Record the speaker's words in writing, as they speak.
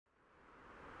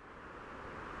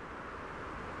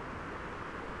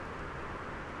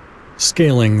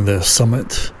Scaling the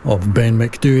summit of Ben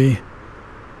Macdui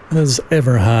has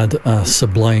ever had a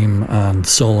sublime and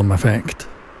solemn effect.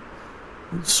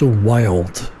 So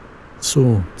wild,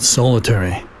 so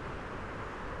solitary.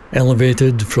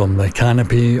 Elevated from the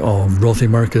canopy of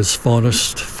Rothimarcus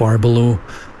forest far below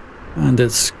and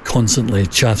its constantly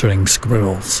chattering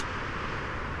squirrels.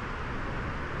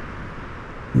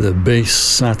 The base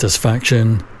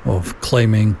satisfaction of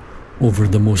climbing over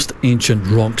the most ancient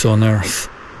rocks on earth,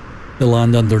 the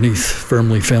land underneath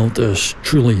firmly felt as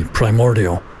truly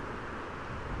primordial,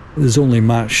 is only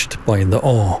matched by the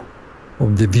awe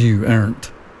of the view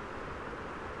earned.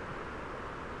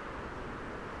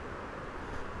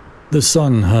 The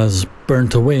sun has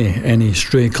burnt away any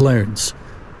stray clouds,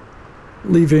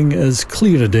 leaving as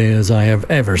clear a day as I have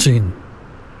ever seen.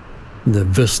 The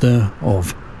vista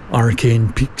of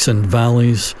arcane peaks and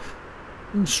valleys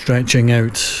stretching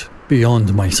out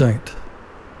beyond my sight.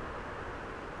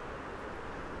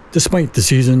 Despite the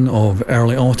season of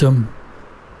early autumn,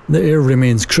 the air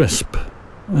remains crisp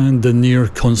and the near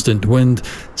constant wind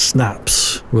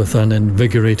snaps with an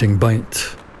invigorating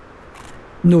bite,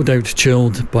 no doubt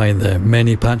chilled by the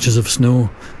many patches of snow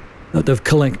that have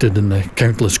collected in the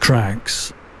countless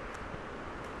cracks.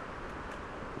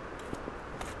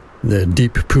 The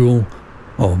deep pool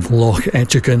of Loch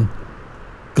Achenar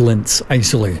glints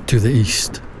icily to the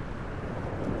east.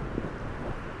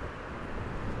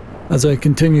 As I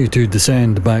continue to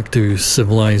descend back to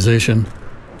civilization,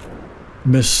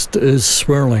 mist is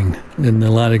swirling in the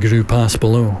Larrigru Pass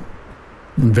below,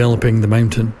 enveloping the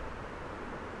mountain.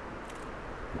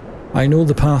 I know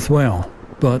the path well,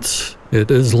 but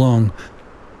it is long,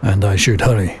 and I should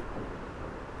hurry.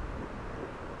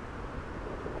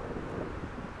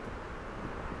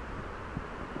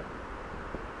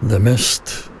 The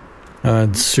mist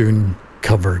had soon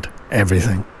covered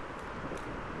everything.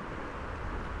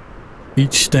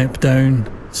 Each step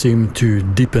down seemed to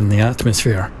deepen the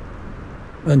atmosphere,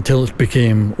 until it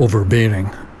became overbearing,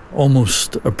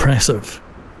 almost oppressive.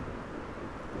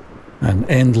 An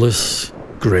endless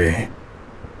grey,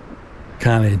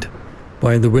 carried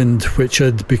by the wind which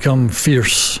had become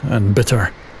fierce and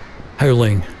bitter,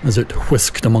 howling as it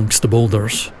whisked amongst the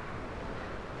boulders.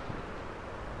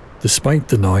 Despite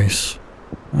the noise,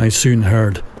 I soon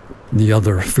heard the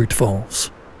other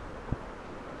footfalls.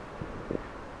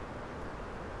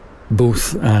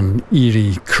 Both an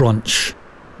eerie crunch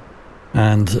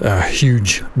and a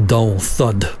huge dull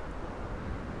thud.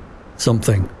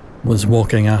 Something was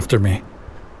walking after me,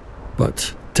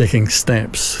 but taking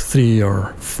steps 3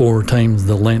 or 4 times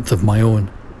the length of my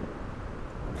own.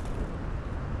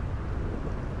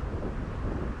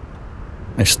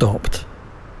 I stopped,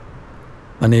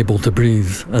 unable to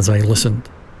breathe as I listened.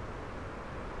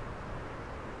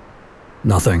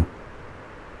 Nothing.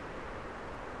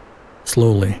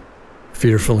 Slowly,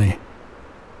 fearfully,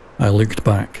 I looked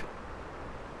back.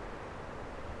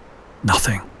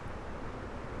 Nothing.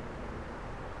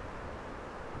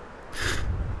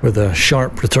 With a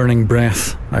sharp returning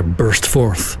breath, I burst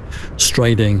forth,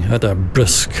 striding at a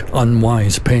brisk,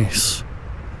 unwise pace.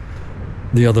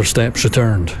 The other steps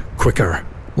returned, quicker,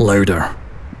 louder.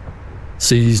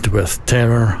 Seized with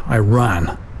terror, I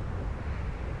ran.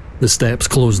 The steps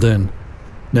closed in,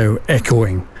 now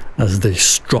echoing as they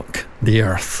struck the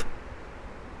earth.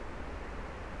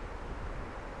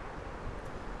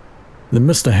 The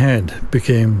mist ahead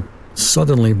became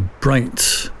suddenly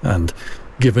bright, and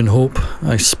given hope,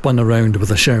 I spun around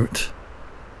with a shout.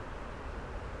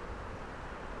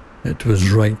 It was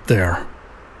right there.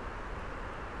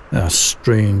 A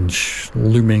strange,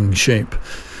 looming shape,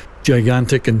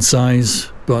 gigantic in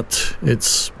size, but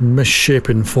its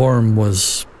misshapen form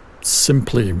was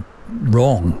simply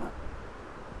wrong.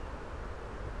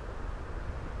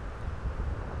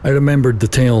 I remembered the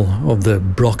tale of the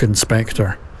Brocken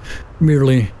Spectre,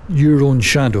 merely your own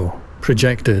shadow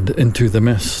projected into the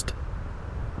mist.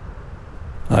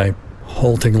 I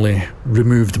haltingly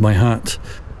removed my hat,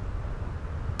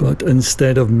 but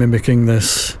instead of mimicking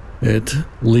this, it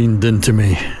leaned into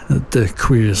me at the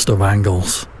queerest of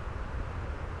angles.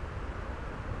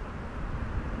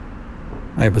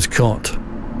 I was caught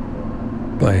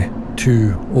by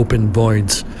 2 open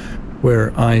voids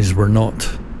where eyes were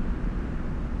not.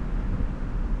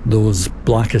 Those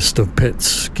blackest of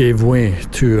pits gave way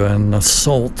to an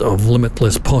assault of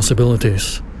limitless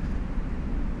possibilities.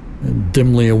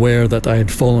 Dimly aware that I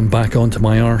had fallen back onto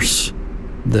my arse,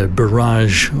 the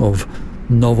barrage of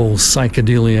novel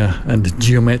psychedelia and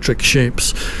geometric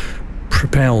shapes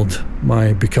propelled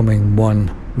my becoming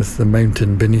one with the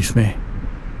mountain beneath me.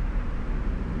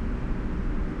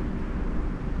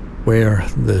 Where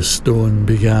the stone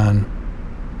began,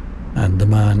 and the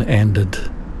man ended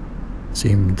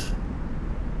seemed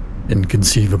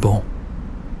inconceivable.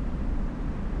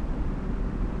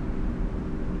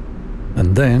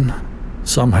 And then,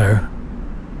 somehow,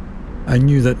 I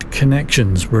knew that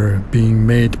connections were being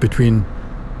made between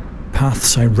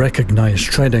paths I recognized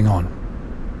treading on.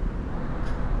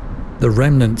 The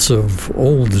remnants of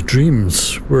old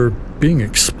dreams were being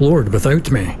explored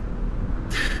without me.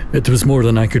 It was more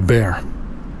than I could bear.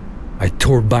 I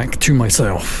tore back to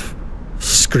myself,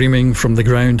 screaming from the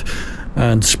ground,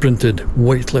 and sprinted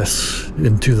weightless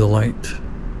into the light.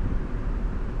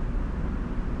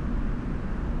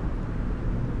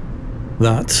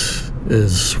 That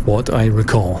is what I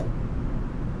recall.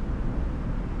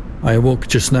 I awoke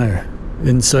just now,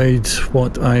 inside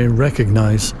what I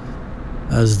recognize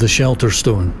as the Shelter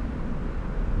Stone,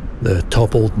 the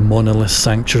toppled monolith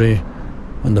sanctuary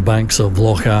on the banks of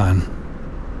Loch Ann,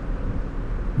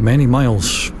 many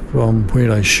miles from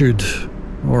where I should,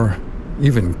 or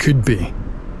even could be.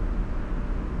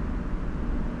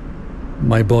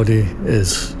 My body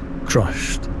is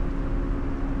crushed,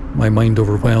 my mind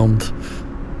overwhelmed,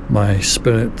 my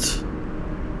spirit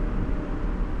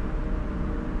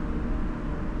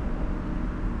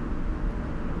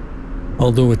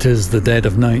although it is the dead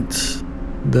of night,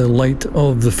 the light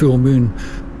of the full moon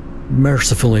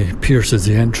mercifully pierces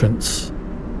the entrance,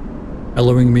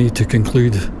 allowing me to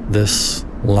conclude this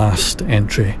last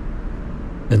entry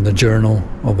in the journal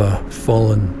of a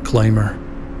fallen climber.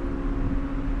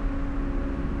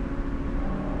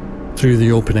 Through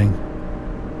the opening,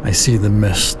 I see the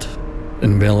mist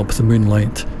envelop the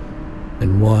moonlight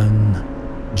in one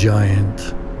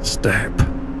giant step.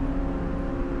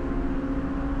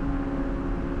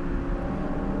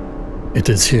 It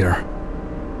is here.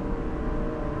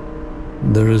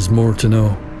 There is more to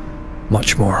know,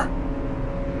 much more.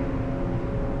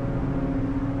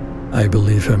 I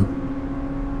believe him.